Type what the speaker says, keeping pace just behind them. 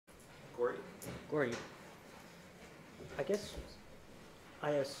Gordy, I guess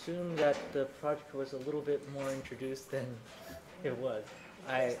I assumed that the project was a little bit more introduced than it was.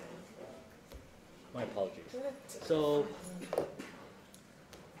 My apologies. So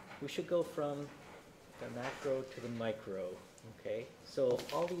we should go from the macro to the micro, okay? So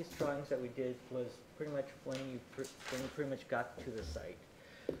all these drawings that we did was pretty much when you pretty much got to the site.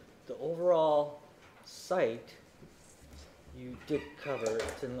 The overall site you did cover.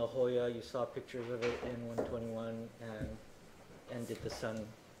 It's in La Jolla. You saw pictures of it in 121 and did the sun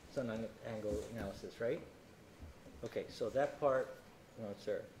angle analysis, right? Okay, so that part, no, it's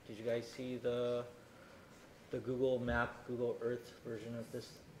there. Did you guys see the Google Map, Google Earth version of this?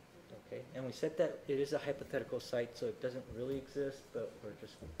 Okay, and we said that it is a hypothetical site, so it doesn't really exist, but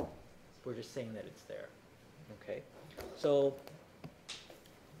we're just saying that it's there. Okay, so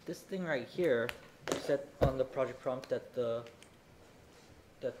this thing right here set on the project prompt that the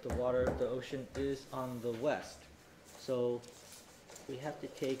ocean is on the west. So we have to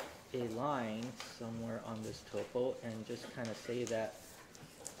take a line somewhere on this topo and just kind of say that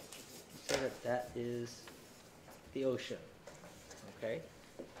that is the ocean. Okay.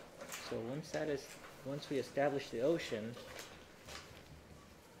 So once we establish the ocean,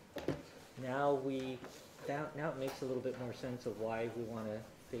 now it makes a little bit more sense of why we want to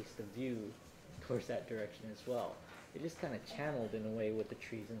face the view towards that direction as well. It is kind of channeled in a way with the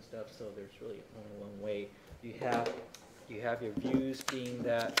trees and stuff, so there's really only one way. You have your views being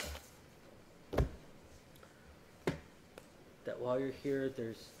that while you're here,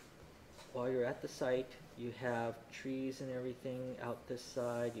 while you're at the site, you have trees and everything out this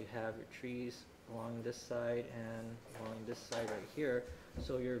side. You have your trees along this side and along this side right here.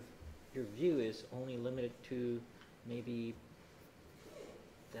 So your view is only limited to maybe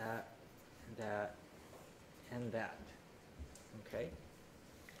that, that, and that. Okay?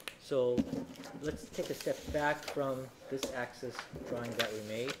 So let's take a step back from this axis drawing that we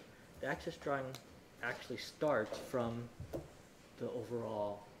made. The axis drawing actually starts from the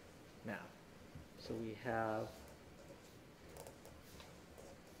overall map. So we have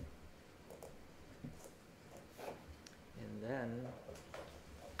and then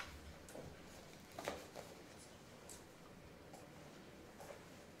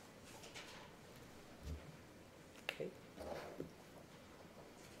okay.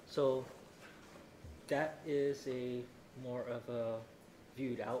 So that is a more of a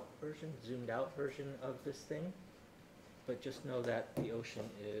viewed out version, zoomed out version of this thing. But just know that the ocean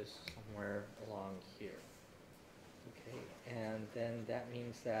is somewhere along here. Okay, and then that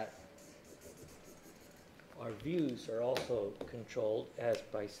means that our views are also controlled as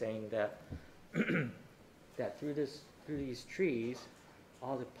by saying that that through these trees,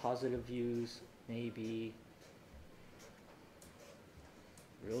 all the positive views may be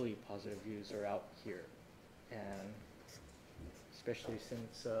really positive views are out here, and especially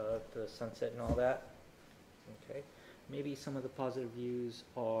since the sunset and all that. Okay. Maybe some of the positive views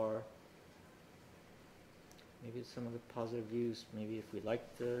are, maybe if we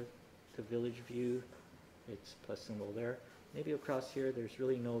like the village view, it's plus symbol there. Maybe across here, there's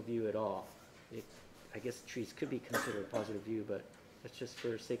really no view at all. I guess trees could be considered a positive view, but that's just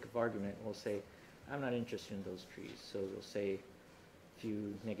for sake of argument. We'll say, I'm not interested in those trees, so we'll say a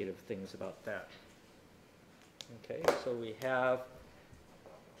few negative things about that. Okay, so we have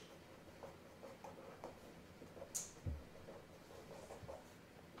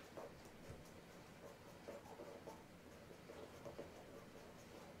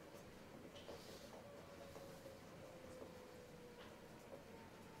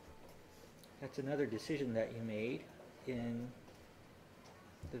that's another decision that you made in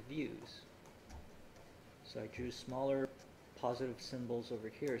the views. So I drew smaller positive symbols over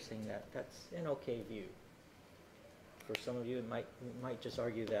here saying that that's an okay view. For some of you, it might just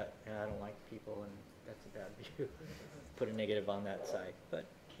argue that I don't like people and that's a bad view. Put a negative on that side, but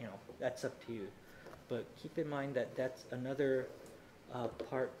you know, that's up to you. But keep in mind that that's another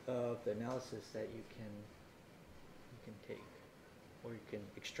part of the analysis that you can take or you can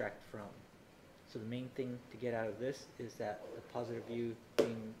extract from. So the main thing to get out of this is that the positive view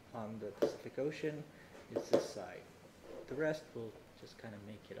being on the Pacific Ocean is this side. The rest will just kind of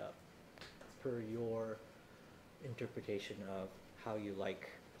make it up per your interpretation of how you like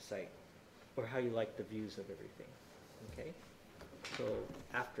the site or how you like the views of everything. Okay? So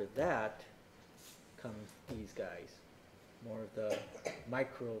after that comes these guys, more of the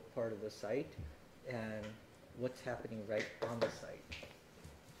micro part of the site and what's happening right on the site.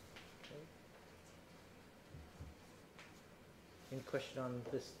 Any question on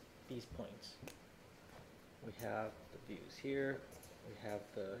these points? We have the views here, We have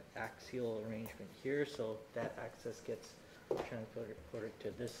the axial arrangement here, so that axis gets transported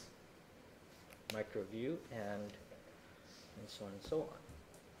to this micro view, and so on and so on.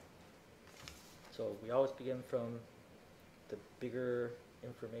 So we always begin from the bigger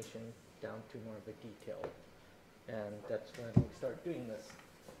information down to more of a detail. And that's when we start doing this.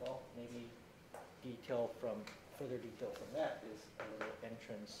 Well, maybe further detail from that is a little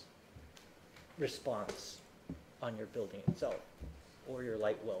entrance response on your building itself, or your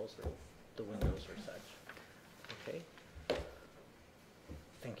light wells, or the windows or such. Okay?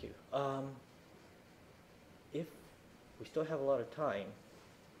 Thank you. If we still have a lot of time,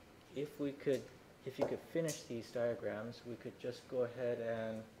 if you could finish these diagrams, we could just go ahead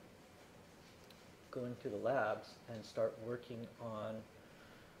and go into the labs and start working on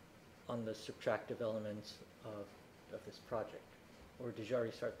the subtractive elements of this project. Or did you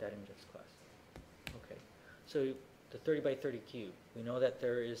already start that in Jeff's class? Okay. So the 30 by 30 cube, we know that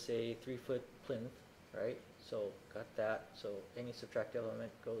there is a 3-foot plinth, right? So got that. So any subtractive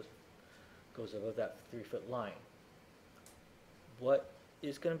element goes above that 3-foot line. What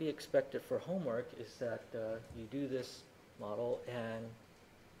is going to be expected for homework is that you do this model and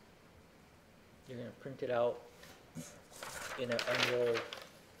you're going to print it out in an unroll.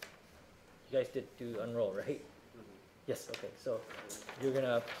 You guys did do unroll, right? Mm-hmm. Yes. Okay. So you're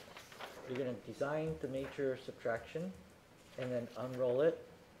gonna design the major subtraction and then unroll it.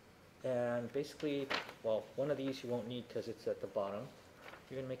 And basically, well, one of these you won't need because it's at the bottom.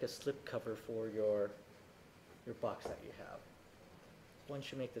 You're gonna make a slip cover for your box that you have.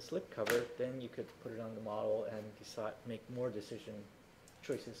 Once you make the slip cover, then you could put it on the model and make more decision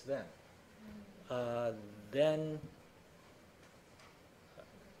choices then.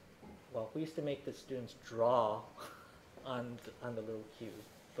 Well, we used to make the students draw on the little cube,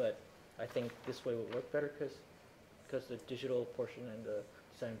 but I think this way would work better because the digital portion and the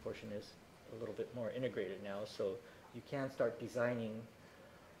design portion is a little bit more integrated now, so you can start designing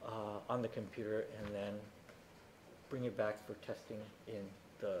on the computer and then bring it back for testing in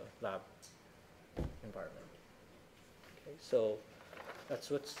the lab environment. Okay, so that's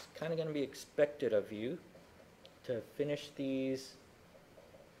what's kind of going to be expected of you, to finish these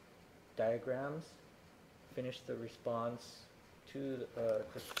diagrams, finish the response to the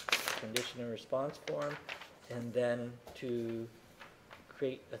condition and response form, and then to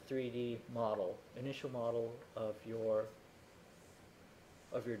create a 3D model, initial model of your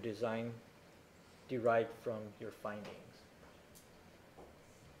design derived from your findings.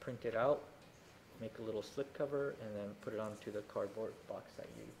 Print it out, make a little slip cover, and then put it onto the cardboard box that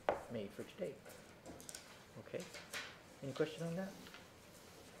you made for today. Okay? Any question on that?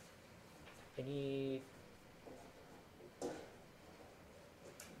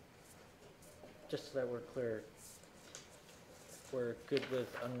 Just so that we're clear, we're good with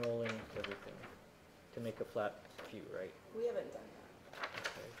unrolling everything to make a flat view, right? We haven't done that.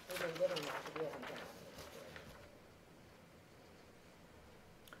 Okay. We've been getting that, but we haven't done it.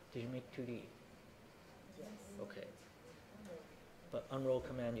 Did you make 2D? Yes. Okay. But unroll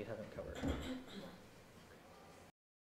command you haven't covered. No.